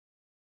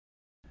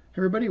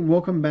Everybody,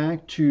 welcome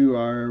back to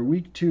our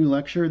week 2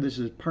 lecture. This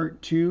is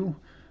part 2,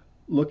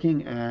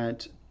 looking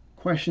at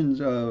questions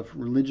of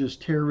religious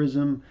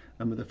terrorism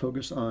with a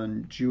focus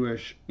on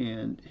Jewish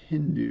and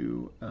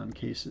Hindu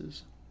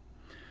cases.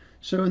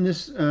 So in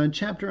this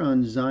chapter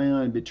on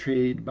Zion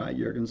betrayed by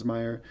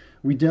Juergensmeyer,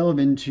 we delve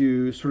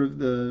into sort of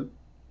the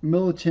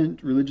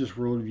militant religious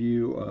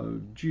worldview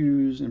of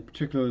Jews, and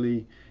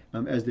particularly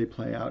as they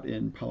play out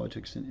in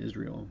politics in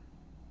Israel.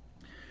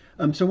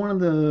 So one of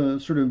the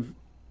sort of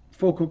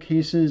focal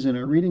cases in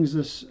our readings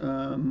this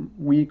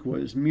week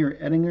was Mir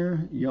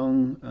Ettinger,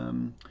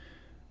 young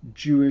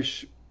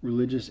Jewish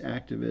religious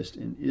activist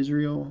in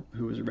Israel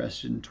who was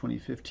arrested in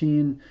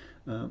 2015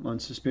 on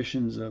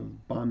suspicions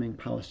of bombing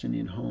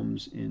Palestinian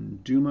homes in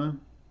Duma.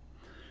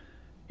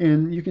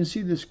 And you can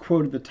see this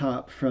quote at the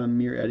top from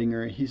Mir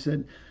Ettinger. He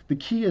said, "The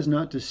key is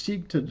not to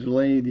seek to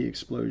delay the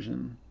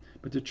explosion,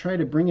 but to try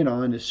to bring it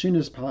on as soon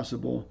as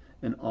possible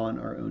and on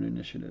our own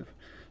initiative."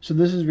 So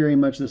this is very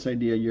much this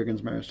idea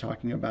Juergensmeyer is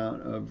talking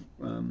about of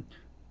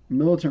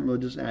militant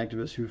religious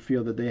activists who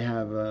feel that they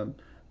have a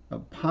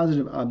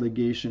positive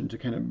obligation to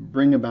kind of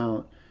bring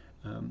about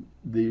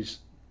these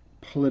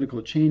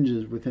political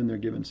changes within their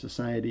given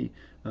society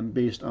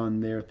based on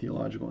their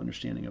theological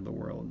understanding of the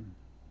world.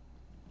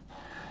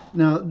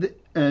 Now,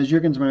 as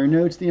Juergensmeyer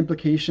notes, the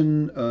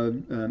implication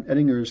of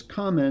Ettinger's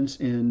comments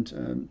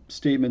and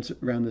statements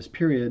around this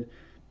period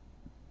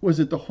was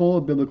that the whole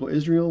of biblical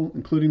Israel,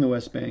 including the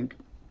West Bank,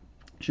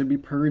 should be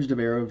purged of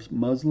Arabs,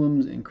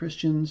 Muslims, and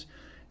Christians,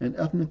 and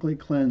ethnically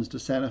cleansed to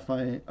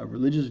satisfy a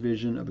religious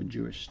vision of a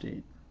Jewish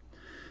state.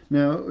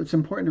 Now, it's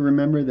important to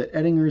remember that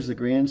Ettinger is the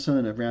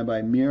grandson of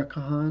Rabbi Meir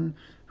Kahan,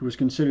 who was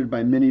considered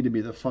by many to be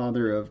the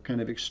father of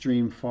kind of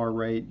extreme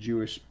far-right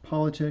Jewish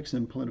politics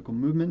and political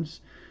movements,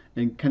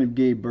 and kind of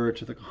gave birth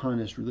to the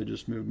Kahanist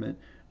religious movement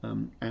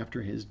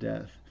after his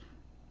death.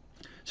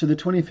 So the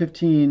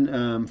 2015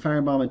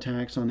 firebomb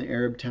attacks on the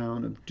Arab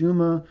town of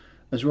Duma,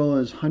 as well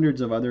as hundreds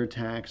of other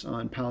attacks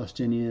on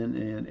Palestinian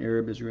and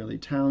Arab Israeli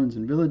towns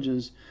and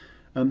villages,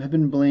 have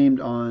been blamed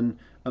on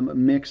a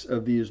mix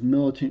of these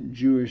militant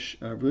Jewish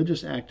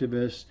religious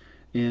activists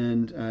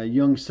and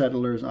young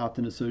settlers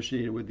often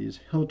associated with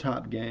these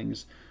hilltop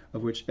gangs,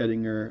 of which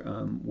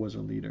Ettinger was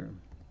a leader.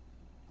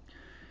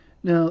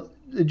 Now,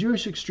 the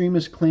Jewish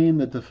extremists claim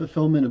that the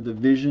fulfillment of the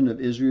vision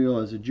of Israel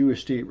as a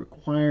Jewish state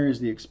requires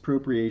the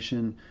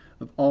expropriation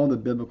of all the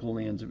biblical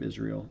lands of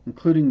Israel,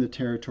 including the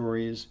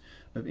territories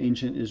of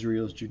ancient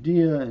Israel's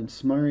Judea and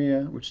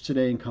Samaria, which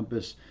today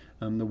encompass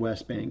the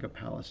West Bank of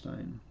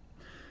Palestine.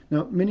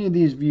 Now, many of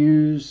these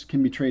views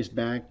can be traced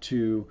back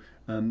to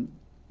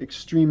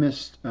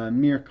extremist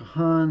Meir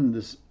Kahan,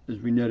 this, as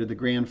we noted, the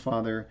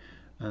grandfather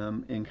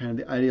and kind of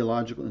the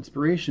ideological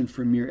inspiration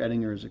for Mir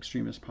Ettinger's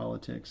extremist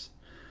politics.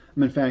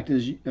 In fact,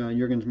 as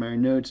Juergensmeyer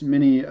notes,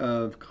 many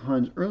of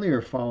Kahan's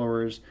earlier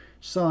followers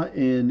saw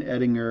in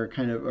Ettinger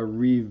kind of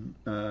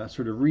a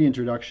sort of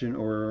reintroduction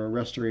or a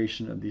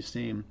restoration of these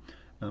same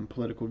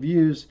political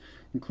views,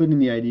 including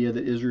the idea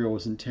that Israel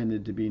was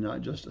intended to be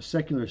not just a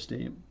secular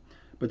state,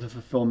 but the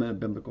fulfillment of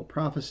biblical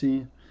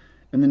prophecy,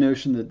 and the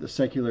notion that the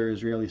secular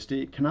Israeli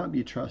state cannot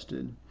be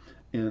trusted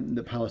and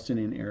the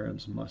Palestinian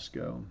Arabs must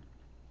go.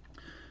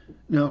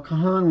 Now,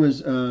 Kahan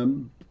was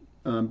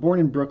born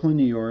in Brooklyn,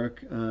 New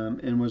York,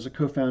 and was a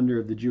co-founder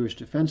of the Jewish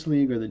Defense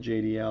League, or the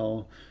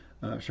JDL,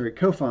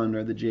 co-founder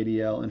of the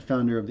JDL and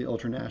founder of the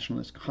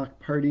ultranationalist Koch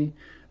Party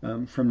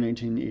from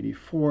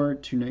 1984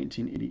 to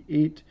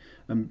 1988,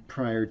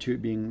 prior to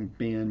it being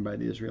banned by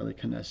the Israeli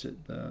Knesset,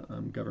 the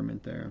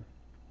government there.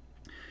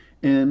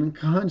 And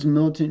Kahan's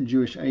militant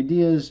Jewish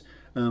ideas,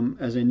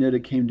 as I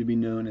noted, came to be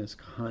known as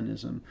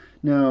Kahanism.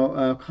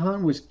 Now,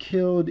 Kahan was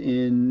killed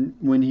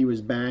when he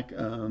was back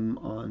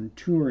on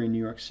tour in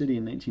New York City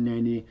in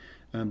 1990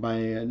 by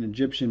an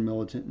Egyptian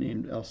militant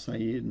named El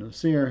Sayed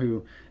Nosser,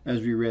 who,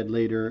 as we read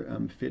later,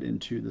 fit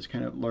into this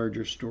kind of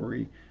larger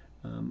story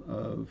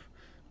of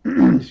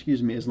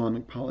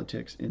Islamic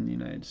politics in the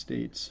United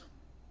States.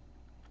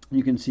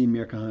 You can see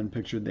Meir Kahan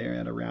pictured there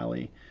at a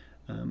rally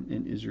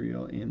in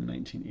Israel in the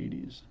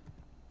 1980s.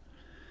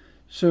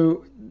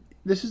 So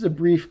this is a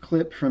brief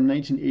clip from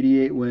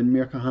 1988 when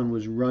Meir Kahan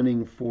was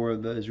running for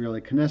the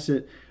Israeli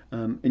Knesset,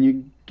 and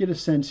you get a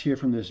sense here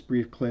from this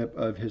brief clip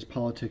of his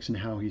politics and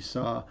how he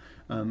saw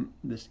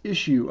this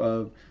issue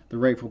of the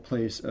rightful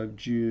place of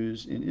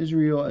Jews in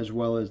Israel, as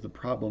well as the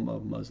problem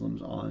of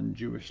Muslims on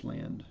Jewish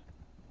land.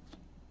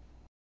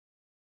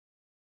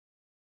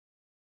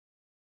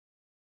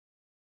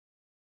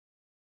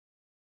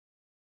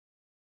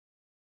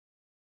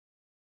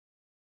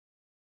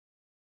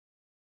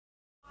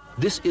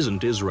 This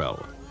isn't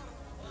Israel.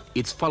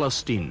 It's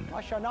Palestine.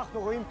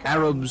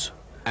 Arabs,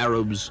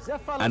 Arabs,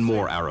 and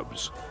more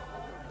Arabs.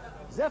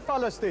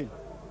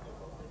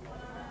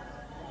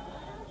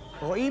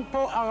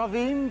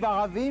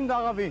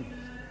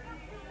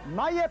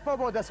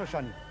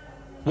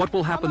 What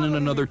will happen in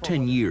another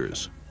 10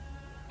 years?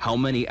 How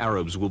many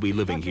Arabs will be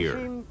living here?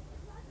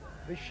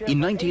 In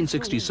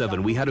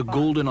 1967, we had a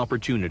golden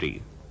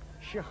opportunity.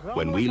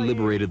 When we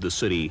liberated the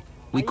city,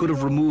 we could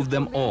have removed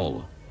them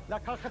all.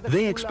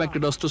 They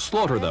expected us to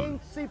slaughter them,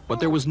 but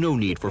there was no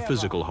need for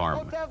physical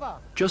harm.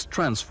 Just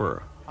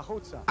transfer.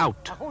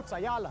 Out.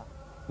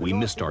 We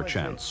missed our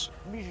chance.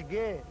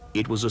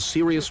 It was a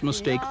serious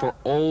mistake for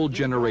all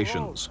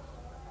generations.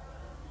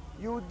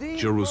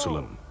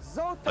 Jerusalem,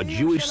 a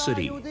Jewish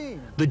city,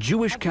 the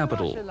Jewish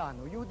capital.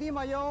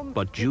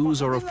 But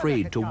Jews are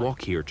afraid to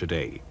walk here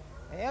today.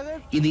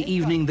 In the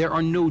evening, there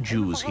are no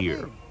Jews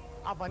here.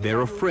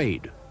 They're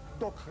afraid.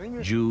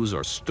 Jews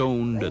are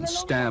stoned and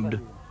stabbed.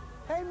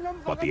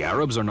 But the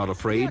Arabs are not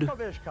afraid.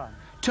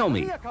 Tell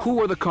me,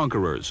 who are the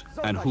conquerors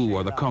and who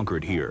are the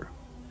conquered here?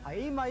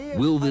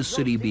 Will this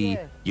city be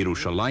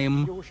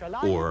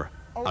Yerushalayim or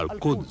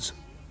Al-Quds?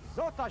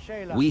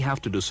 We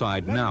have to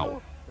decide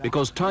now,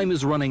 because time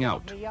is running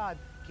out.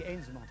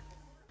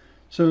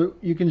 So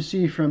you can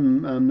see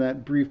from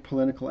that brief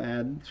political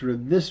ad, sort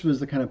of this was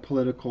the kind of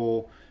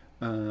political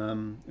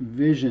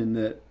vision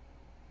that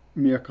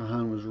Meir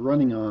Kahane was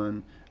running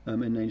on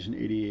in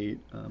 1988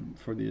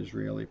 for the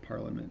Israeli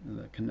parliament,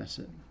 the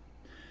Knesset.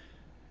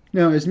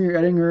 Now, as Meir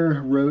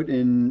Ettinger wrote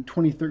in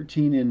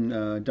 2013 in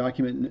a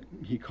document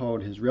he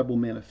called his Rebel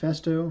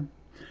Manifesto,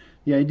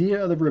 the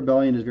idea of the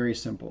rebellion is very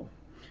simple.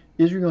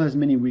 Israel has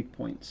many weak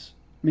points,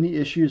 many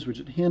issues which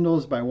it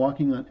handles by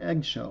walking on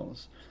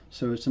eggshells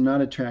so as to not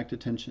attract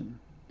attention.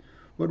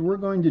 What we're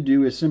going to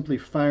do is simply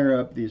fire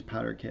up these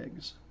powder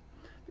kegs.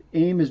 The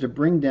aim is to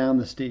bring down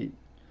the state,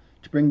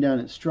 to bring down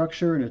its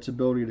structure and its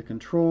ability to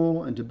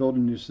control and to build a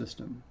new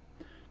system.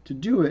 To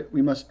do it,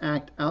 we must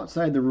act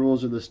outside the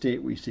rules of the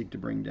state we seek to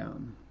bring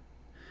down.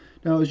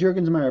 Now, as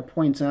Juergensmeyer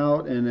points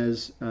out, and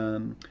as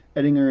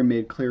Ettinger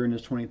made clear in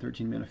his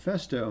 2013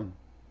 manifesto,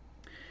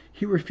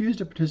 he refused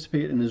to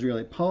participate in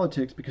Israeli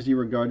politics because he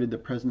regarded the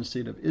present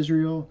state of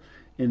Israel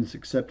and its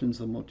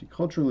acceptance of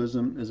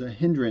multiculturalism as a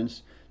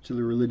hindrance to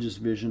the religious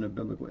vision of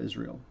biblical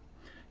Israel.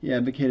 He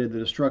advocated the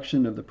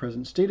destruction of the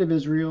present state of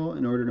Israel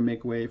in order to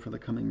make way for the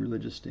coming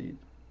religious state.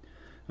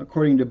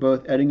 According to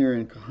both Ettinger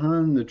and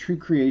Kahane, the true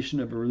creation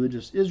of a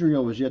religious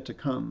Israel was yet to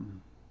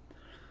come.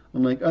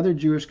 Unlike other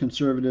Jewish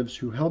conservatives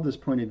who held this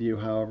point of view,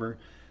 however,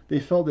 they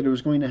felt that it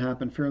was going to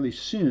happen fairly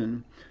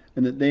soon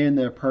and that they and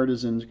their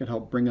partisans could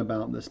help bring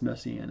about this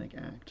messianic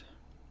act.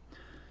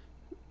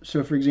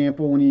 So, for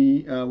example, when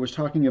he was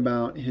talking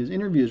about his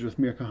interviews with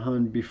Meir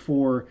Kahane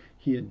before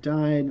he had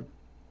died,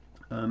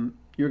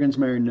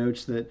 Juergensmeyer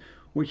notes that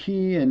what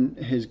he and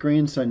his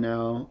grandson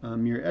now,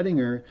 Meir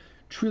Ettinger,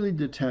 truly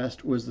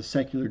detest was the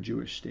secular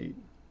Jewish state.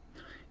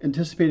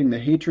 Anticipating the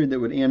hatred that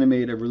would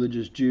animate a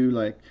religious Jew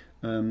like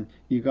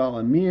Yigal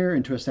Amir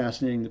into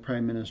assassinating the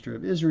Prime Minister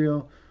of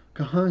Israel,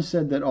 Kahane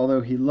said that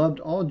although he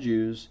loved all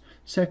Jews,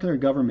 secular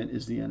government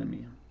is the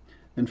enemy.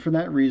 And for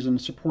that reason,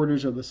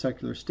 supporters of the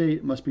secular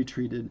state must be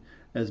treated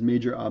as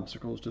major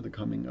obstacles to the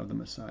coming of the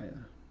Messiah.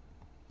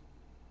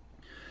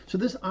 So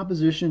this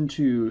opposition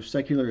to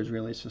secular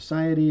Israeli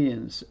society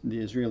and the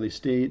Israeli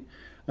state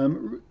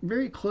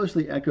very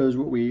closely echoes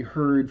what we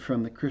heard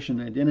from the Christian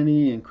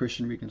identity and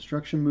Christian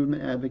Reconstruction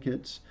movement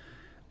advocates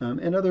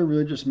and other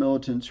religious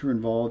militants who are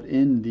involved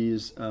in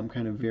these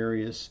kind of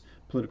various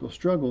political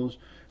struggles,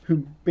 who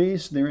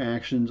base their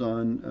actions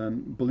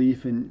on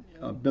belief in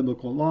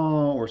biblical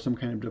law or some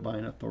kind of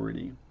divine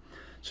authority.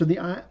 So the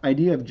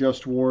idea of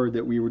just war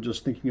that we were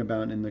just thinking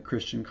about in the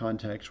Christian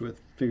context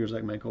with figures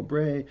like Michael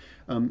Bray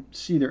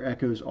see their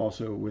echoes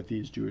also with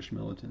these Jewish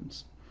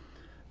militants.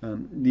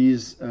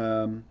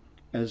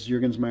 As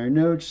Juergensmeyer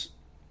notes,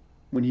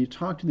 when he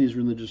talked to these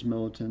religious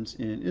militants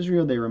in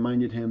Israel, they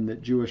reminded him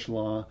that Jewish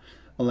law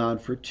allowed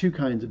for two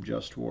kinds of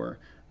just war,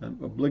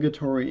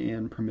 obligatory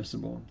and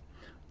permissible.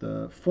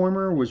 The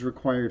former was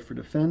required for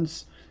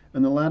defense,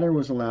 and the latter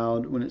was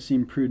allowed when it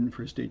seemed prudent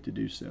for a state to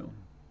do so.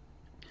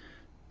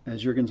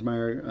 As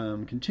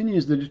Juergensmeyer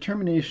continues, the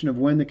determination of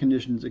when the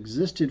conditions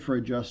existed for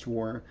a just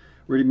war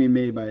were to be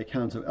made by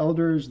accounts of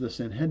elders, the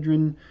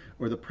Sanhedrin,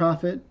 or the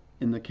prophet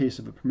in the case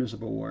of a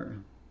permissible war.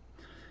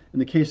 In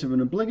the case of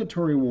an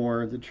obligatory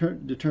war, the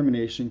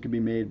determination could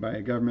be made by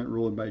a government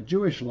ruled by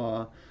Jewish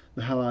law,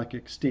 the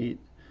halakhic state.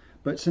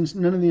 But since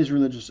none of these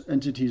religious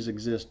entities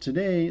exist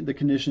today, the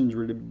conditions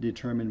were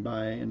determined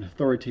by an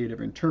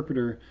authoritative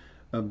interpreter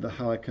of the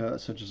halakha,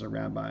 such as a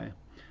rabbi.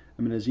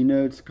 As he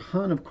notes,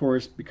 Kahane, of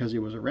course, because he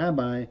was a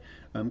rabbi,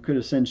 could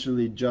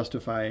essentially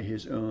justify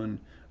his own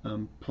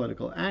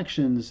political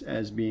actions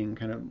as being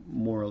kind of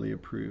morally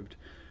approved.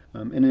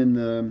 And in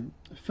the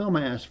film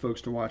I asked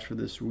folks to watch for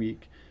this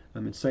week,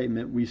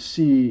 Incitement, we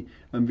see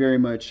very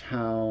much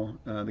how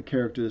the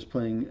character that's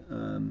playing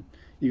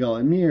Yigal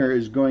Amir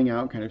is going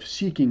out kind of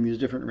seeking these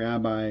different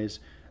rabbis,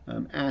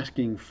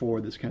 asking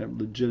for this kind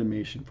of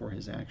legitimation for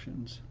his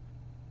actions.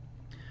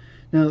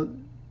 Now,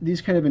 these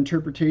kind of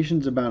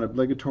interpretations about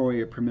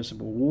obligatory or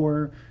permissible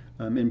war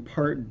in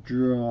part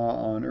draw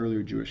on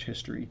earlier Jewish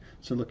history.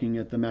 So looking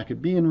at the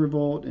Maccabean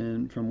revolt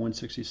from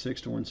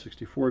 166 to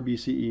 164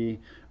 BCE,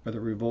 or the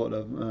revolt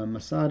of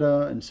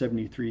Masada in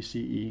 73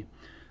 CE,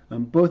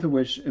 both of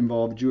which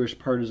involved Jewish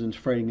partisans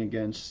fighting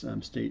against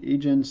state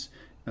agents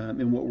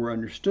in what were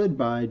understood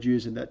by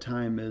Jews at that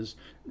time as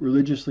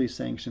religiously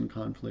sanctioned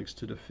conflicts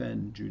to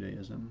defend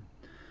Judaism.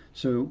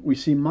 So we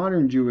see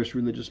modern Jewish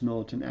religious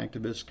militant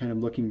activists kind of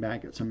looking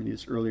back at some of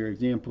these earlier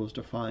examples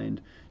to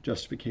find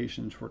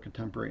justifications for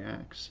contemporary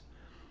acts.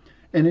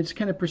 And it's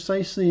kind of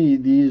precisely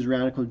these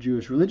radical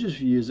Jewish religious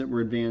views that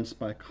were advanced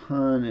by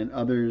Khan and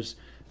others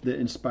that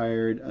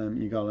inspired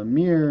Yigal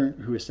Amir,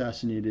 who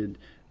assassinated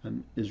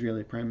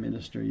Israeli Prime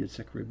Minister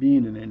Yitzhak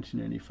Rabin in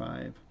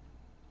 1995.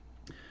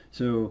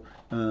 So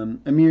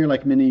Amir,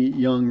 like many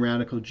young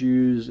radical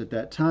Jews at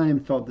that time,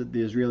 felt that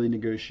the Israeli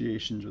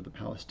negotiations with the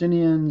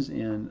Palestinians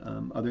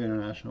and other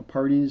international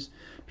parties,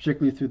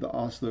 particularly through the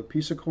Oslo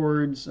Peace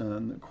Accords,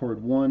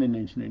 Accord 1 in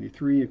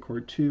 1993,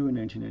 Accord 2 in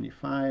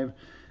 1995,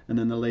 and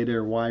then the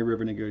later Wye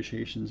River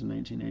negotiations in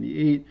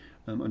 1998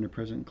 under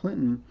President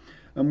Clinton,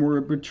 were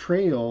a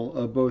betrayal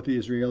of both the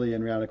Israeli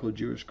and radical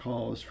Jewish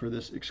calls for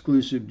this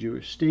exclusive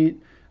Jewish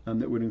state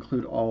that would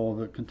include all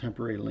the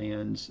contemporary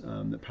lands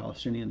that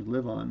Palestinians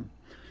live on.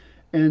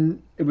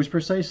 And it was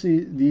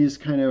precisely these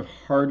kind of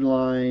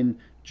hardline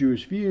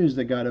Jewish views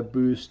that got a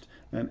boost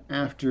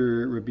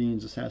after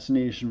Rabin's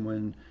assassination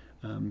when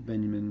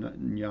Benjamin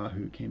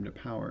Netanyahu came to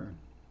power.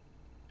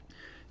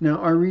 Now,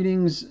 our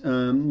readings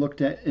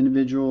looked at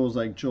individuals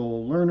like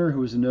Joel Lerner,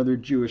 who was another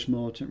Jewish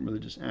militant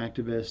religious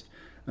activist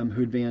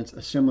who advanced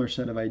a similar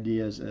set of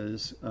ideas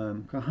as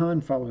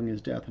Kahan following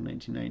his death in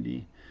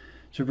 1990.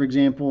 So, for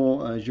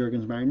example, as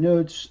Juergensmeyer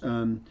notes,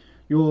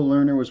 Joel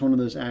Lerner was one of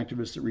those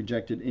activists that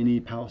rejected any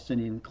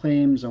Palestinian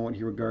claims on what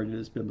he regarded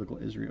as biblical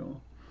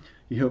Israel.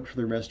 He hoped for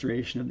the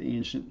restoration of the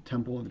ancient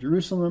Temple of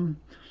Jerusalem,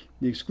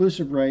 the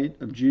exclusive right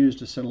of Jews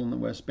to settle on the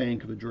West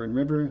Bank of the Jordan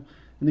River,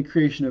 and the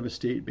creation of a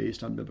state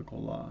based on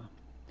biblical law.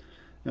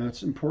 Now,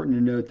 it's important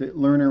to note that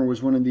Lerner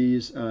was one of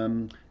these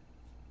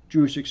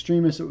Jewish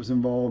extremists that was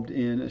involved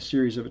in a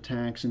series of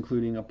attacks,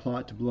 including a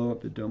plot to blow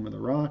up the Dome of the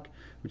Rock,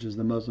 which is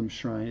the Muslim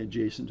shrine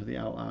adjacent to the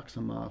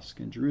Al-Aqsa Mosque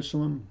in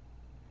Jerusalem.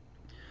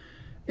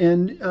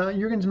 And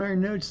Juergensmeyer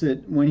notes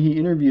that when he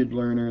interviewed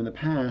Lerner in the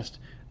past,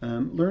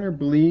 Lerner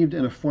believed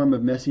in a form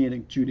of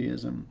Messianic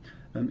Judaism.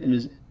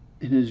 In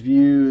his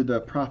view,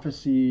 the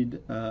prophesied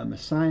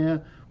Messiah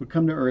would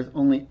come to earth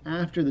only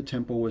after the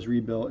temple was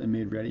rebuilt and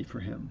made ready for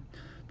him.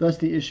 Thus,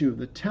 the issue of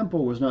the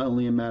temple was not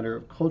only a matter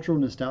of cultural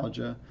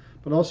nostalgia,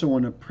 but also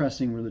one of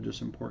pressing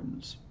religious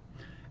importance.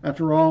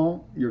 After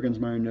all,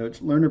 Juergensmeyer notes,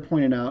 Lerner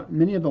pointed out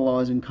many of the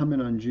laws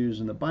incumbent on Jews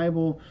in the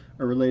Bible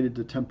are related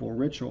to temple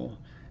ritual,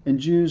 and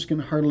Jews can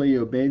hardly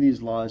obey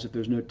these laws if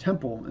there's no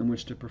temple in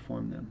which to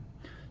perform them.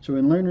 So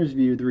in Lerner's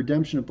view, the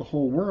redemption of the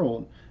whole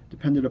world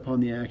depended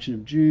upon the action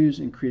of Jews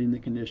in creating the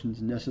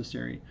conditions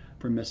necessary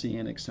for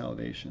messianic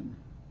salvation.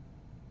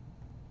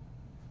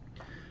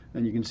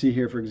 And you can see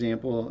here, for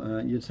example,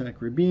 Yitzhak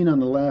Rabin on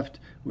the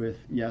left with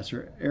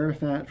Yasser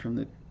Arafat from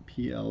the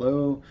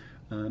PLO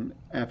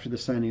after the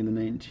signing of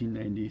the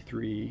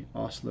 1993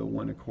 Oslo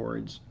I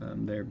Accords.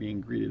 They're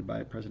being greeted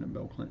by President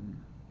Bill Clinton.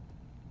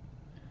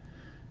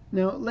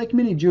 Now, like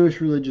many Jewish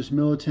religious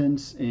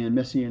militants and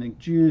Messianic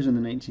Jews in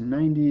the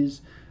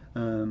 1990s,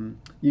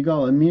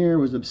 Yigal Amir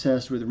was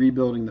obsessed with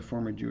rebuilding the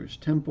former Jewish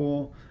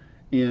temple,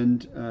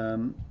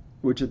 and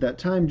which at that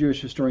time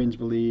Jewish historians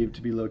believed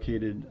to be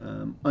located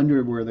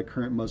under where the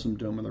current Muslim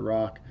Dome of the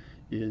Rock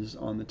is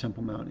on the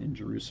Temple Mount in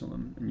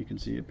Jerusalem. And you can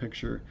see a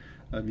picture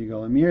of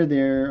Yigal Amir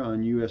there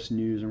on U.S.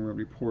 News and World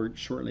Report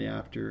shortly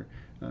after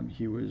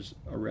he was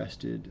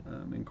arrested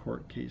in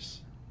court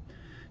case.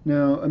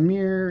 Now,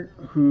 Amir,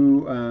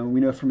 who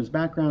we know from his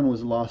background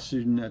was a law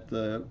student at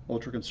the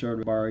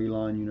ultra-conservative Bar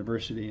Ilan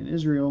University in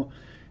Israel,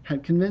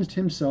 had convinced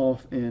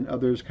himself and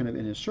others kind of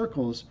in his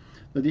circles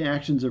that the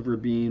actions of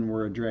Rabin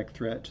were a direct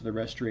threat to the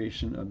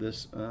restoration of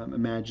this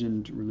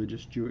imagined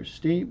religious Jewish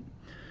state.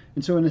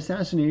 And so an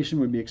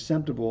assassination would be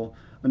acceptable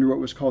under what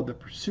was called the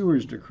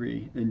pursuer's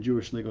decree in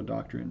Jewish legal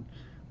doctrine,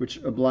 which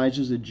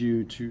obliges a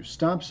Jew to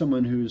stop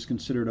someone who is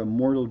considered a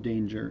mortal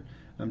danger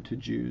to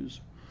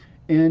Jews.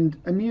 And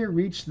Amir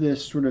reached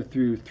this sort of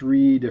through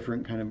three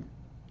different kind of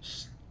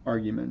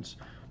arguments.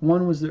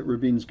 One was that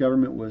Rabin's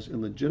government was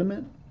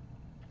illegitimate,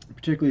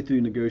 particularly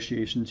through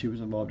negotiations he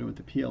was involved in with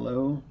the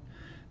PLO,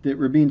 that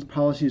Rabin's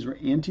policies were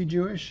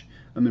anti-Jewish,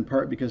 in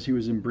part because he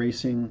was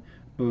embracing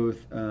both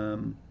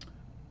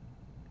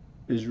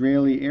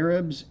Israeli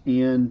Arabs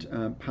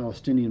and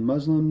Palestinian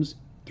Muslims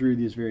through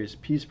these various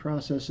peace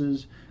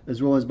processes,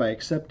 as well as by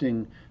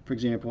accepting, for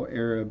example,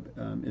 Arab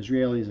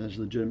Israelis as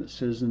legitimate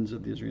citizens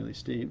of the Israeli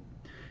state.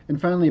 And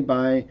finally,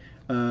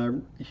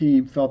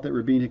 he felt that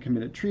Rabin had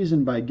committed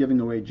treason by giving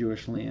away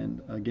Jewish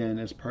land, again,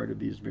 as part of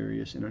these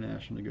various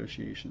international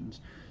negotiations.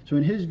 So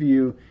in his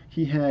view,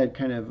 he had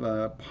kind of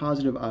a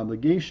positive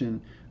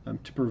obligation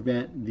to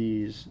prevent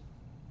these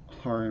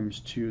harms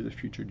to the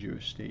future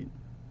Jewish state.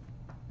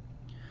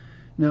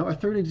 Now, a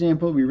third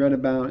example we read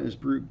about is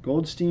Baruch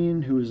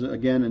Goldstein, who is,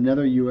 again,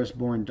 another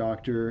U.S.-born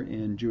doctor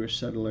and Jewish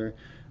settler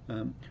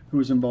who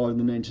was involved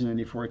in the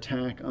 1994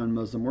 attack on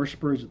Muslim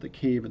worshippers at the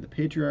Cave of the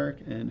Patriarch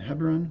in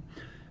Hebron.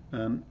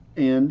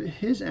 And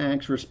his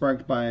acts were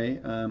sparked by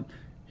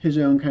his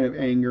own kind of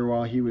anger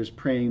while he was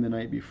praying the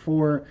night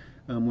before,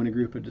 when a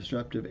group of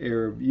disruptive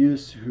Arab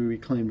youths who he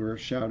claimed were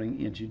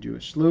shouting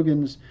anti-Jewish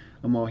slogans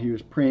while he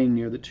was praying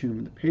near the tomb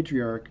of the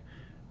patriarch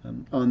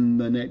on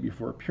the night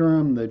before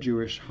Purim, the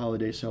Jewish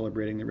holiday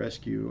celebrating the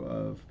rescue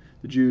of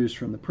the Jews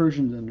from the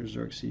Persians under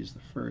Xerxes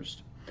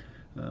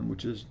I,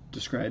 which is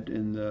described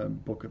in the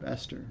book of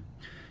Esther.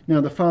 Now,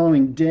 the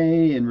following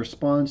day, in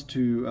response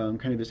to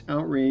kind of his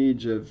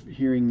outrage of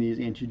hearing these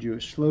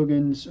anti-Jewish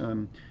slogans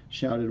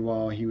shouted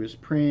while he was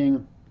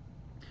praying,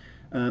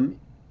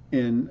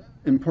 and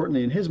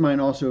importantly in his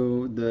mind,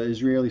 also the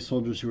Israeli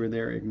soldiers who were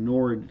there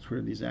ignored sort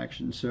of these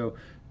actions. So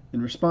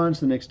in response,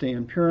 the next day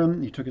on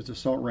Purim, he took his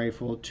assault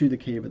rifle to the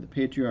cave of the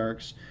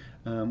patriarchs,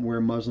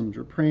 where Muslims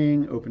were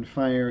praying, opened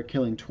fire,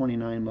 killing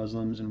 29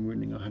 Muslims and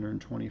wounding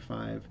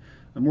 125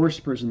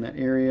 worshippers in that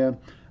area.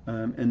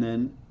 And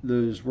then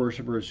those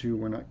worshippers who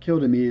were not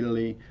killed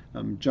immediately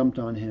jumped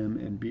on him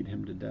and beat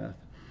him to death.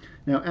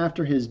 Now,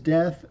 after his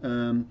death,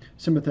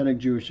 sympathetic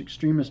Jewish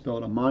extremists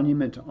built a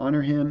monument to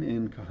honor him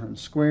in Kahan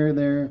Square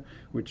there,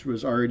 which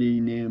was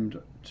already named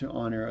to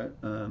honor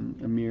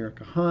Amir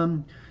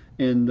Kahan.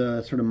 And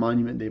the sort of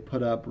monument they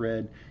put up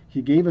read,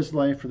 "He gave his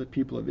life for the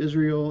people of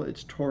Israel,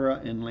 its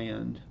Torah and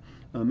land."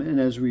 And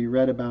as we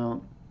read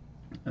about,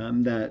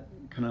 that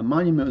kind of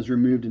monument was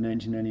removed in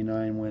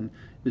 1999 when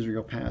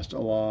Israel passed a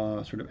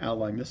law sort of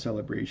outlawing the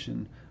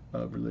celebration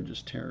of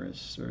religious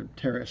terrorists, or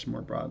terrorists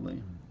more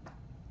broadly.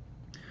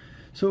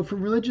 So for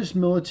religious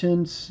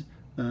militants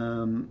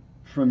from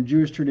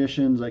Jewish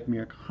traditions like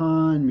Meir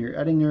Kahane, Meir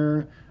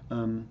Ettinger,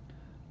 Leon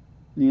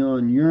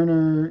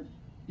Yerner,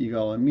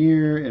 Yigal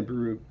Amir, and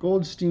Baruch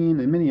Goldstein,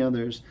 and many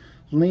others,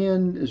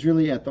 land is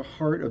really at the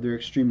heart of their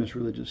extremist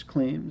religious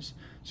claims.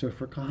 So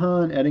for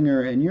Kahane,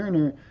 Ettinger, and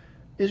Yerner,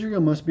 Israel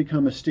must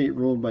become a state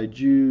ruled by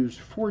Jews,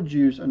 for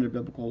Jews under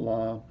biblical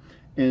law,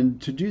 and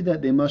to do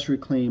that they must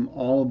reclaim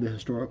all of the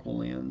historical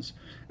lands.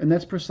 And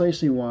that's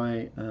precisely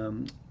why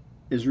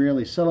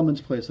Israeli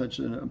settlements play such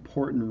an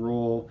important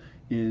role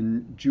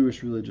in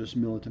Jewish religious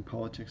militant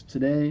politics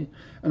today,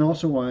 and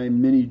also why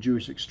many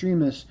Jewish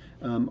extremists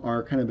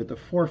are kind of at the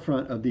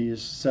forefront of these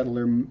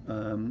settler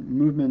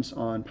movements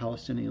on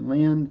Palestinian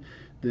land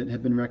that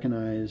have been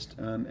recognized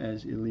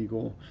as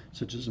illegal,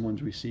 such as the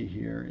ones we see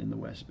here in the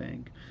West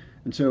Bank.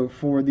 And so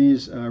for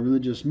these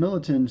religious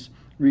militants,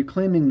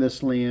 reclaiming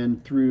this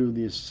land through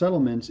these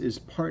settlements is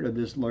part of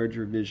this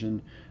larger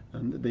vision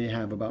that they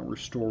have about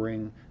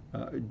restoring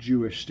a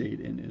Jewish state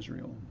in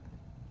Israel.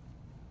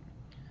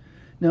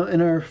 Now,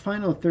 in our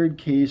final third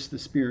case, the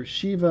Spear of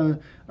Shiva,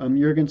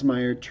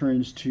 Juergensmeyer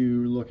turns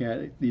to look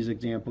at these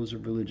examples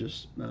of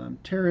religious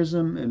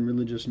terrorism and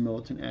religious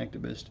militant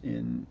activists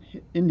in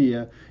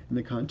India in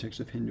the context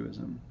of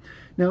Hinduism.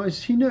 Now,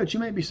 as he notes, you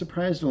might be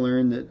surprised to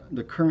learn that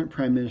the current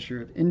Prime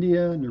Minister of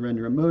India,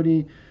 Narendra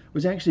Modi,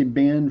 was actually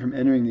banned from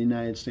entering the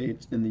United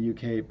States and the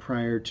UK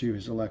prior to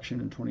his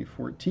election in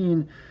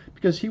 2014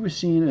 because he was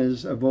seen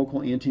as a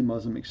vocal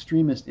anti-Muslim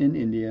extremist in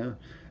India,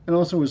 and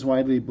also was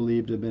widely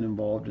believed to have been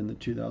involved in the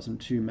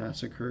 2002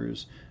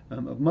 massacres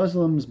of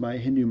Muslims by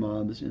Hindu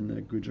mobs in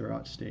the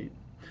Gujarat state.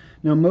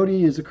 Now,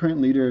 Modi is the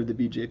current leader of the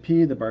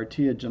BJP, the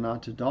Bharatiya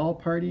Janata Dal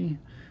Party,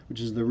 which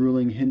is the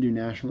ruling Hindu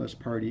nationalist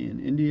party in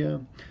India.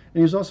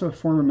 And he's also a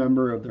former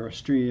member of the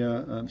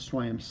Rashtriya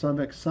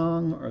Swayamsevak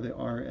Sangh, or the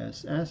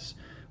RSS,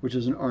 which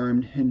is an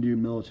armed Hindu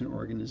militant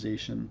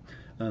organization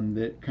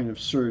that kind of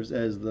serves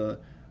as the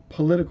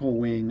political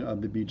wing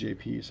of the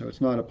BJP. So it's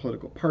not a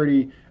political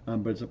party,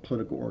 but it's a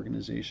political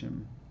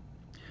organization.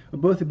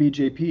 Both the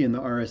BJP and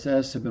the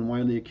RSS have been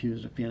widely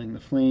accused of fanning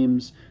the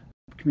flames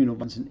of communal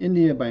violence in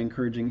India by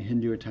encouraging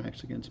Hindu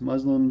attacks against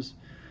Muslims,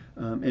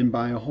 and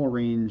by a whole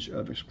range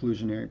of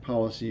exclusionary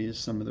policies,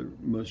 some of the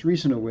most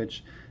recent of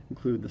which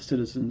include the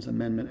Citizens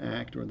Amendment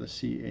Act, or the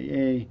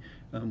CAA,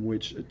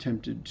 which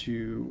attempted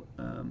to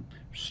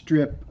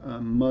strip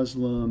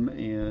Muslim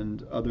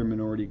and other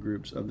minority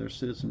groups of their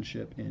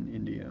citizenship in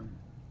India.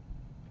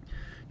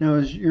 Now,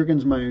 as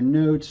Juergensmeyer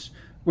notes,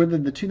 whether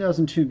the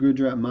 2002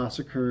 Gujarat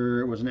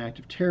massacre was an act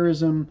of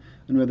terrorism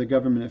and whether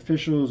government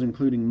officials,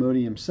 including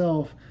Modi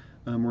himself,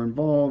 were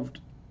involved,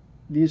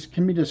 these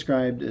can be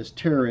described as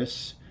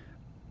terrorists,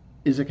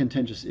 is a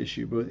contentious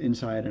issue, both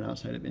inside and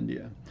outside of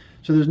India.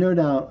 So there's no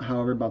doubt,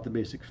 however, about the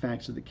basic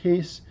facts of the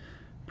case.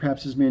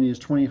 Perhaps as many as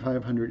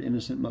 2,500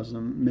 innocent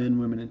Muslim men,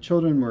 women, and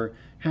children were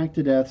hacked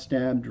to death,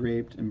 stabbed,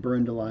 raped, and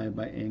burned alive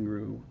by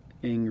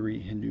angry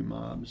Hindu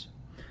mobs.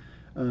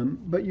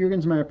 But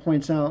Juergensmeyer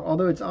points out,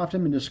 although it's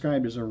often been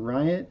described as a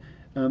riot,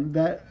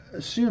 that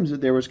assumes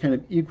that there was kind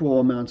of equal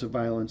amounts of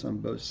violence on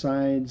both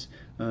sides,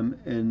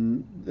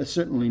 and that's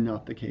certainly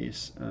not the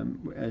case.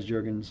 As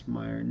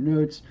Juergensmeyer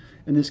notes,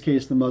 in this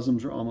case, the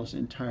Muslims were almost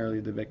entirely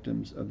the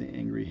victims of the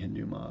angry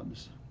Hindu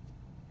mobs.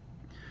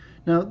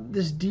 Now,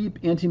 this deep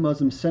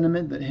anti-Muslim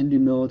sentiment that Hindu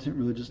militant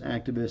religious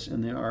activists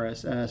and the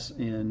RSS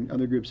and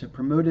other groups have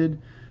promoted,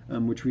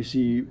 which we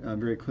see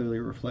very clearly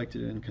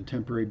reflected in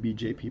contemporary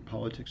BJP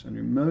politics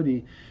under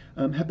Modi,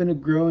 have been a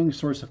growing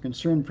source of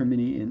concern for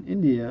many in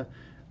India,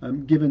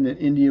 given that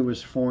India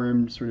was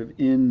formed sort of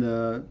in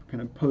the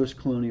kind of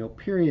post-colonial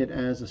period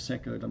as a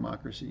secular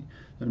democracy.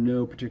 So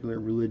no particular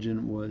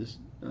religion was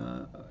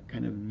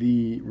kind of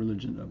the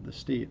religion of the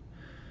state.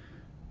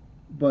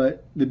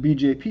 But the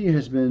BJP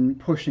has been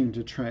pushing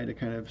to try to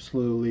kind of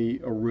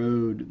slowly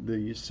erode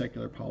the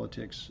secular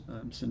politics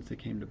since they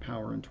came to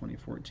power in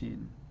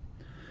 2014.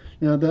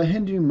 Now, the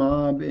Hindu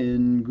mob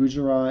in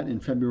Gujarat in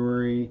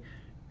February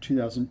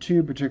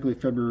 2002, particularly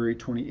February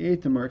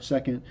 28th and March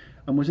 2nd,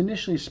 was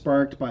initially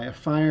sparked by a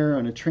fire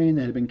on a train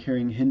that had been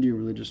carrying Hindu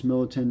religious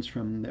militants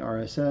from the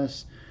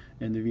RSS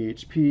and the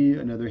VHP,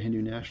 another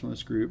Hindu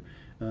nationalist group,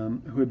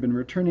 who had been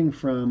returning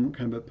from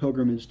kind of a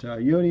pilgrimage to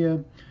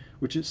Ayodhya,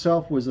 which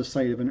itself was the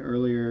site of an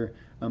earlier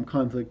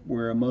conflict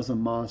where a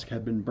Muslim mosque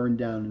had been burned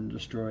down and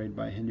destroyed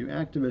by Hindu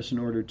activists in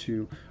order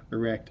to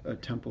erect a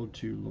temple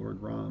to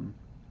Lord Ram.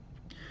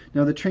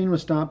 Now, the train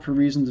was stopped for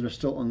reasons that are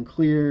still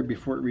unclear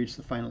before it reached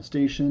the final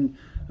station.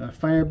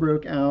 Fire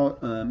broke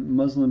out.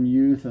 Muslim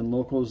youth and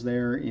locals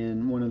there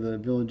in one of the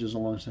villages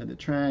alongside the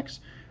tracks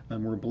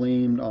were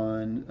blamed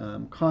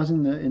on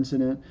causing the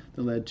incident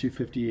that led to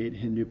 58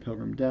 Hindu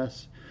pilgrim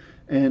deaths.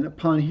 And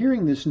upon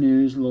hearing this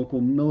news, local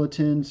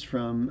militants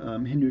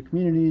from Hindu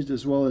communities,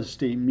 as well as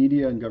state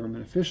media and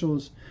government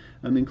officials,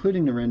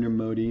 including Narendra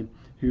Modi,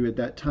 who at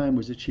that time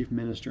was the chief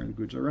minister in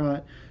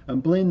Gujarat,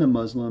 blamed the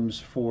Muslims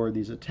for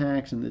these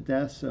attacks and the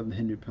deaths of the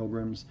Hindu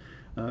pilgrims.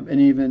 And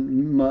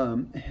even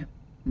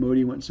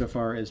Modi went so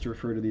far as to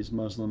refer to these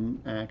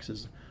Muslim acts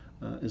as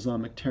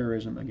Islamic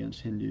terrorism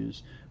against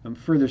Hindus,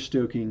 further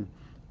stoking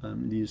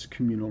these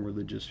communal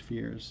religious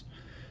fears.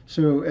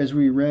 So as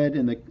we read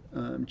in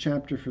the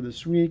chapter for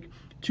this week,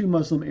 2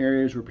 Muslim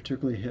areas were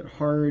particularly hit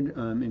hard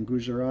in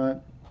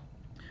Gujarat: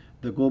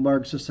 the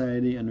Gulbarg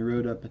Society and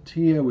Naroda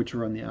Patiya, which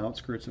were on the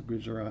outskirts of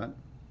Gujarat.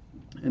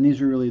 And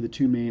these were really the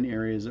 2 main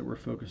areas that were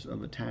focus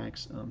of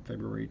attacks on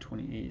February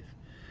 28th.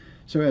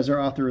 So as our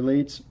author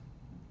relates,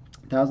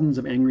 thousands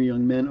of angry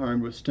young men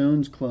armed with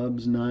stones,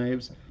 clubs,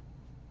 knives,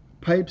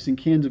 pipes, and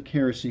cans of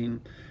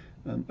kerosene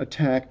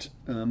attacked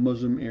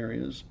Muslim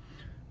areas.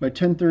 By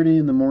 10:30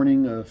 in the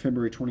morning of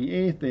February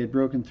 28th, they had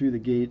broken through the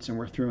gates and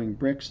were throwing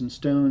bricks and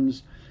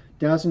stones,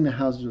 dousing the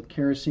houses with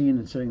kerosene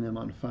and setting them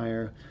on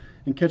fire,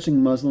 and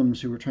catching Muslims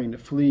who were trying to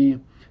flee,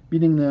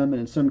 beating them, and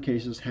in some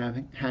cases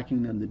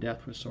hacking them to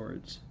death with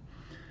swords.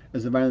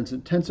 As the violence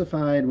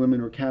intensified,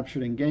 women were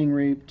captured and gang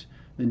raped,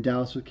 then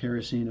doused with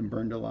kerosene and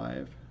burned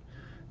alive.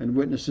 And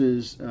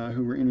witnesses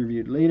who were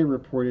interviewed later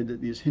reported that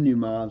these Hindu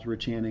mobs were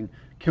chanting,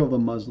 "Kill the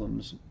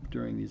Muslims,"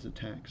 during these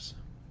attacks.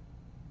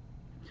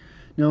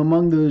 Now,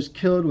 among those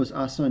killed was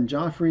Ahsan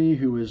Jafri,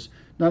 who was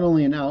not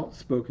only an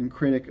outspoken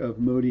critic of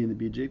Modi and the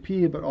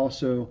BJP, but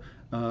also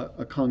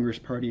a Congress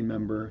Party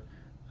member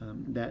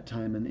that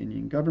time in the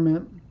Indian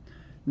government.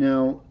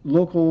 Now,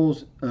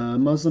 locals,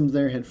 Muslims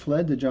there had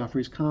fled to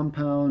Jafri's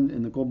compound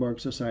in the Gulbarg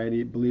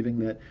Society, believing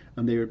that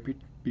they would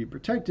be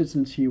protected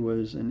since he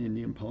was an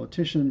Indian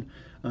politician,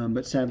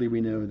 but sadly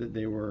we know that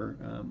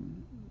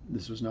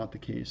this was not the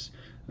case.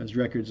 As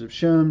records have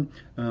shown,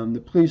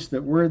 the police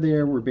that were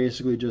there were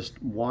basically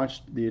just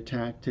watched the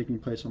attack taking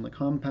place on the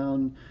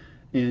compound,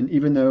 and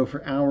even though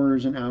for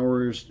hours and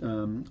hours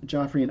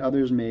Joffrey and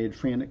others made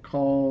frantic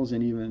calls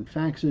and even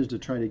faxes to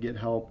try to get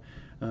help,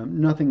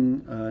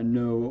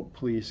 no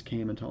police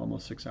came until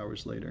almost 6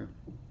 hours later.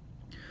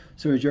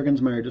 So as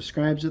Juergensmeyer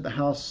describes it, the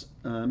house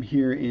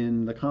here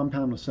in the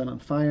compound was set on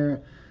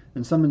fire,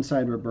 and some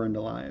inside were burned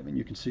alive, and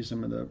you can see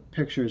some of the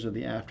pictures of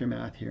the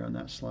aftermath here on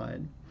that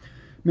slide.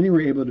 Many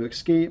were able to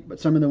escape, but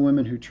some of the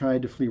women who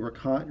tried to flee were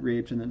caught,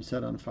 raped, and then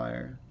set on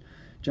fire.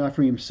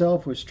 Joffrey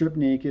himself was stripped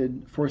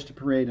naked, forced to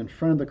parade in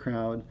front of the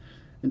crowd,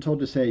 and told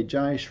to say,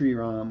 "Jai Shri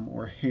Ram,"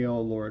 or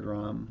 "Hail Lord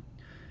Ram."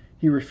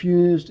 He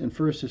refused, and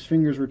first his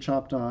fingers were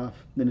chopped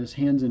off, then his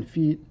hands and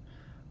feet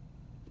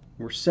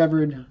were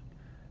severed,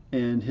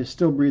 and his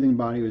still breathing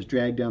body was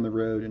dragged down the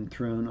road and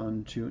thrown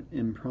onto an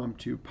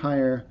impromptu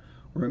pyre,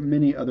 where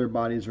many other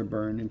bodies were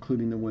burned,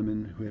 including the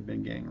women who had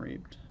been gang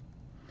raped.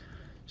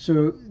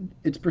 So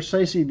it's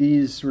precisely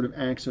these sort of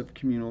acts of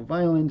communal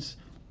violence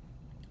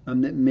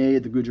that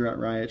made the Gujarat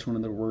riots one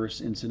of the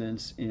worst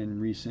incidents in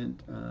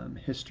recent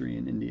history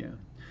in India.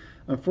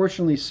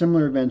 Unfortunately,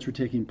 similar events were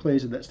taking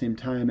place at that same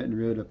time at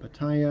Naroda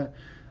Patiya,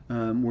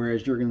 where,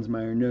 as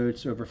Juergensmeyer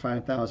notes, over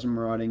 5,000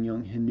 marauding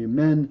young Hindu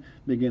men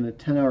began a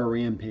 10-hour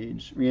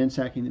rampage,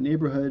 ransacking the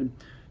neighborhood,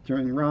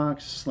 throwing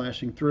rocks,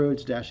 slashing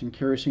throats, dashing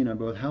kerosene on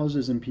both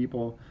houses and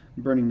people,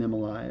 burning them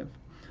alive.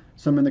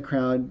 Some in the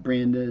crowd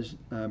brandished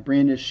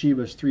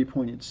Shiva's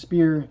 3-pointed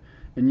spear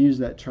and used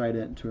that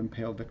trident to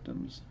impale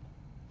victims.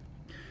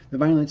 The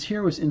violence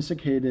here was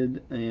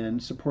instigated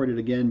and supported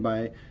again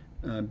by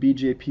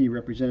BJP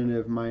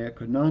Representative Maya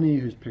Kodnani,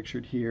 who's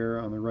pictured here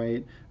on the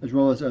right, as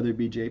well as other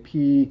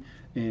BJP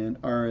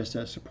and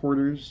RSS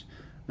supporters.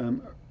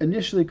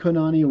 Initially,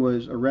 Kodnani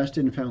was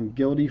arrested and found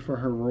guilty for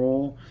her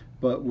role,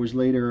 but was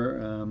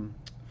later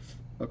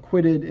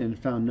acquitted and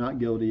found not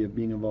guilty of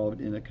being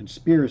involved in a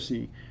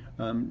conspiracy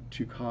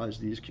to cause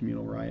these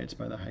communal riots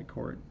by the High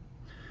Court.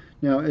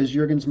 Now, as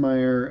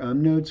Juergensmeyer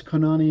notes,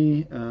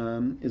 Konani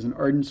is an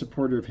ardent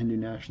supporter of Hindu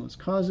nationalist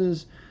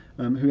causes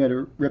who had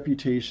a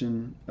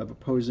reputation of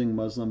opposing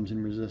Muslims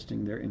and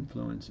resisting their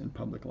influence in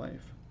public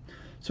life.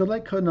 So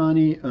like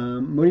Konani,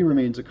 Modi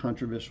remains a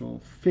controversial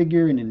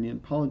figure in Indian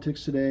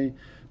politics today,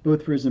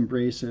 both for his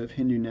embrace of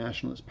Hindu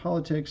nationalist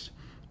politics,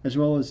 as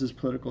well as his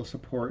political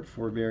support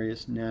for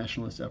various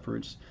nationalist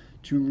efforts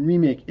to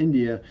remake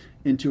India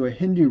into a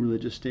Hindu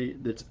religious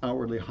state that's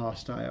outwardly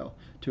hostile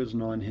to its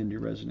non-Hindu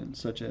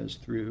residents, such as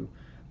through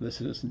the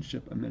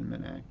Citizenship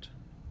Amendment Act.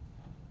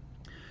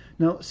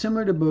 Now,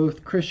 similar to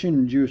both Christian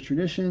and Jewish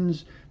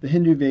traditions, the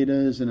Hindu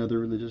Vedas and other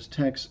religious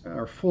texts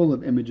are full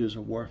of images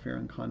of warfare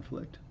and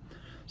conflict.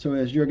 So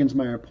as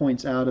Juergensmeyer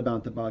points out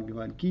about the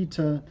Bhagavad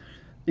Gita,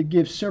 it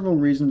gives several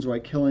reasons why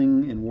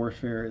killing in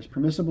warfare is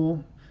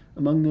permissible.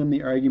 Among them,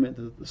 the argument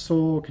that the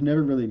soul can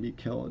never really be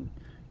killed.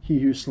 He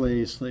who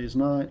slays, slays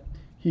not.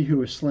 He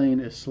who is slain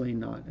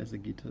not, as the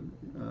Gita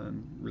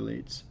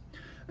relates.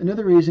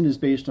 Another reason is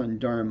based on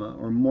dharma,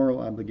 or moral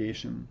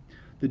obligation.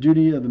 The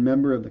duty of a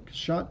member of the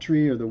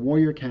kshatriya, or the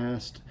warrior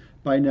caste,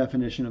 by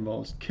definition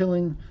involves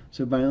killing,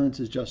 so violence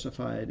is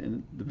justified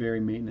in the very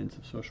maintenance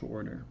of social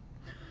order.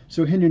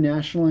 So Hindu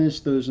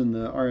nationalists, those in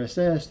the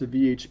RSS, the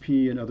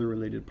VHP, and other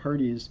related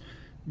parties,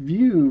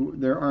 view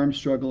their armed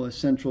struggle as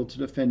central to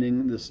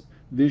defending this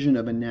vision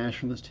of a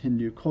nationalist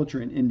Hindu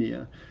culture in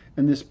India.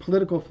 And this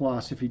political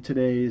philosophy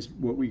today is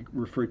what we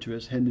refer to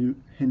as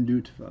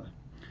Hindutva.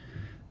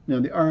 Now,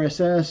 the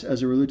RSS,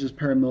 as a religious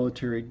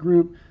paramilitary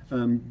group,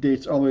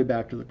 dates all the way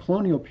back to the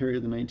colonial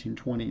period of the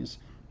 1920s.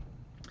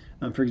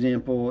 For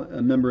example,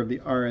 a member of the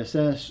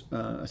RSS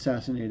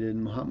assassinated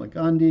Mahatma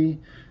Gandhi,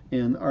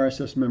 and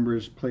RSS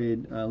members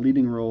played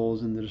leading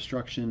roles in the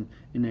destruction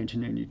in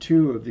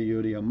 1992 of the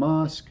Ayodhya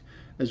Mosque,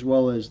 as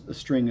well as a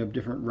string of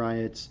different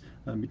riots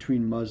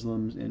between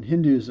Muslims and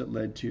Hindus that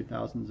led to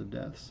thousands of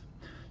deaths.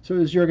 So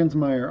as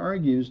Juergensmeyer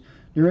argues,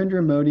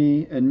 Narendra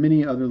Modi and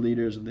many other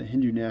leaders of the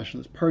Hindu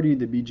Nationalist Party,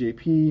 the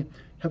BJP,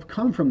 have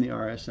come from the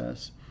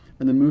RSS,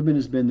 and the movement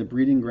has been the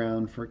breeding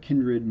ground for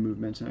kindred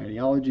movements and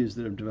ideologies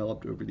that have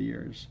developed over the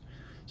years.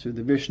 So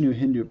the Vishnu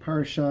Hindu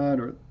Parishad,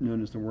 or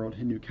known as the World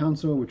Hindu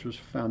Council, which was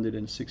founded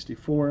in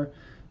 '64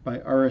 by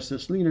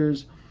RSS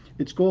leaders,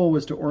 its goal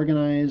was to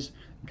organize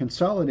and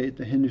consolidate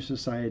the Hindu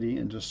society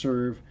and to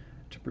serve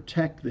to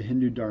protect the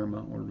Hindu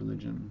Dharma, or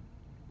religion.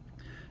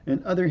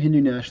 And other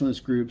Hindu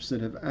nationalist groups that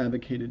have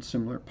advocated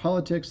similar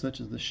politics, such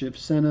as the Shiv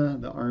Sena,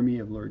 the army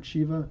of Lord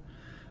Shiva,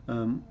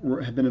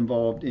 have been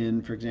involved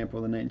in, for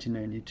example, the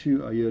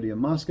 1992 Ayodhya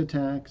Mosque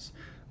attacks,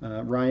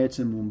 riots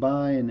in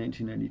Mumbai in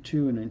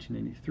 1992 and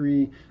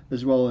 1993,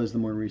 as well as the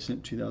more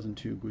recent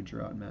 2002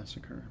 Gujarat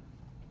massacre.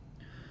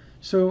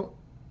 So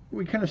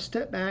we kind of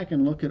step back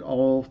and look at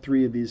all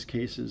three of these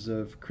cases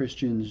of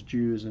Christians,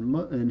 Jews,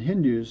 and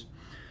Hindus.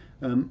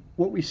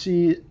 What we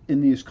see in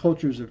these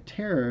cultures of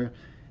terror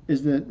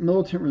is that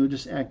militant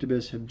religious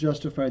activists have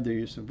justified their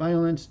use of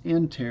violence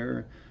and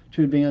terror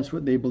to advance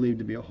what they believe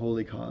to be a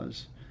holy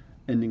cause,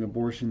 ending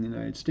abortion in the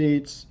United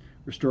States,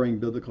 restoring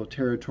biblical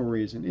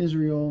territories in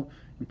Israel,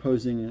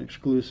 imposing an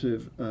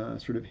exclusive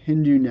sort of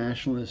Hindu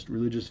nationalist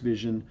religious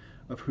vision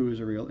of who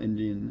is a real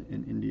Indian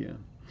in India.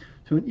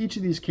 So in each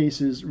of these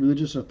cases,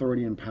 religious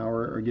authority and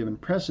power are given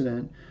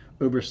precedent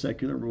over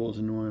secular rules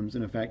and norms.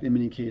 And in fact, in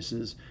many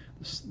cases,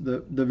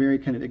 the very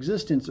kind of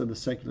existence of the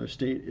secular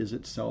state is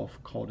itself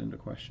called into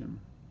question.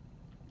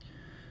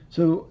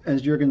 So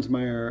as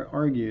Juergensmeyer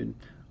argued,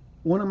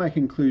 one of my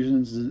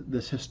conclusions is that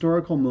this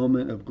historical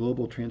moment of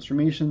global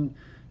transformation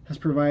has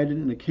provided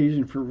an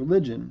occasion for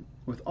religion,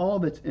 with all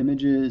of its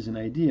images and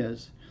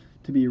ideas,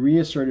 to be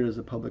reasserted as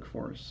a public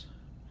force.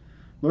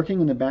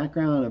 Lurking in the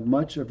background of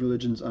much of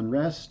religion's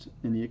unrest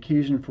and the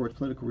occasion for its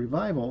political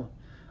revival,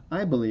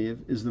 I believe,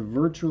 is the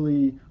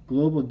virtually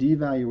global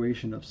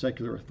devaluation of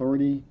secular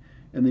authority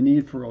and the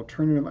need for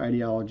alternative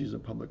ideologies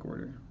of public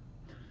order.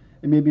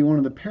 It may be one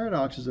of the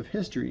paradoxes of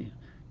history,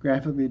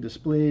 graphically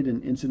displayed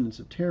in incidents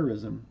of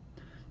terrorism,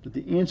 that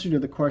the answer to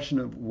the question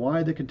of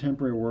why the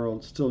contemporary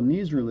world still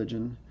needs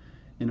religion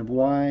and of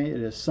why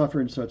it has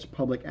suffered such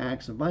public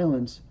acts of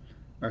violence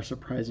are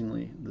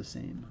surprisingly the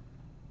same.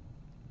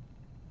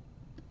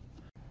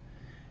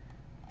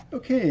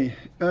 Okay,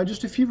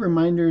 just a few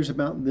reminders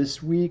about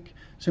this week.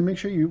 So make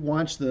sure you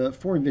watch the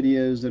 4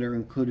 videos that are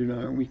included on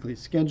our weekly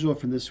schedule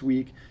for this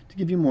week to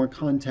give you more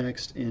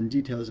context and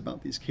details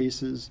about these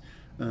cases.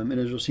 And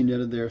as you'll see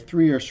noted there,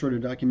 3 are shorter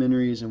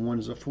documentaries and 1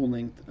 is a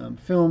full-length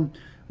film,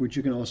 which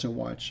you can also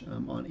watch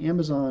on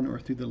Amazon or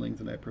through the link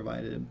that I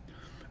provided.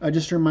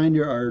 Just a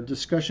reminder, our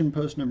discussion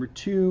post number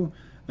 2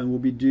 will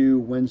be due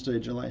Wednesday,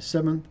 July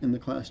 7th in the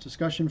class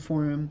discussion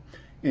forum.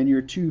 And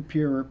your 2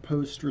 peer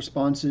post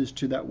responses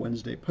to that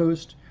Wednesday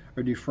post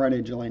are due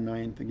Friday, July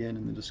 9th, again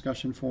in the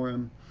discussion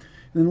forum.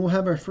 And then we'll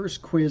have our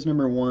first quiz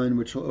number 1,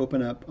 which will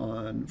open up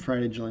on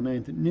Friday, July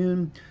 9th at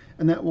noon.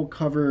 And that will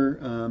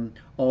cover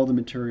all the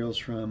materials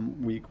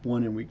from week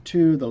 1 and week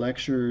 2, the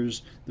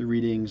lectures, the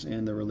readings,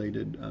 and the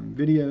related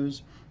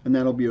videos. And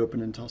that'll be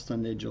open until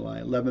Sunday, July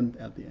 11th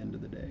at the end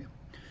of the day.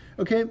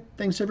 Okay,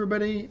 thanks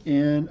everybody,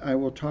 and I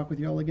will talk with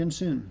you all again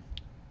soon.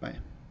 Bye.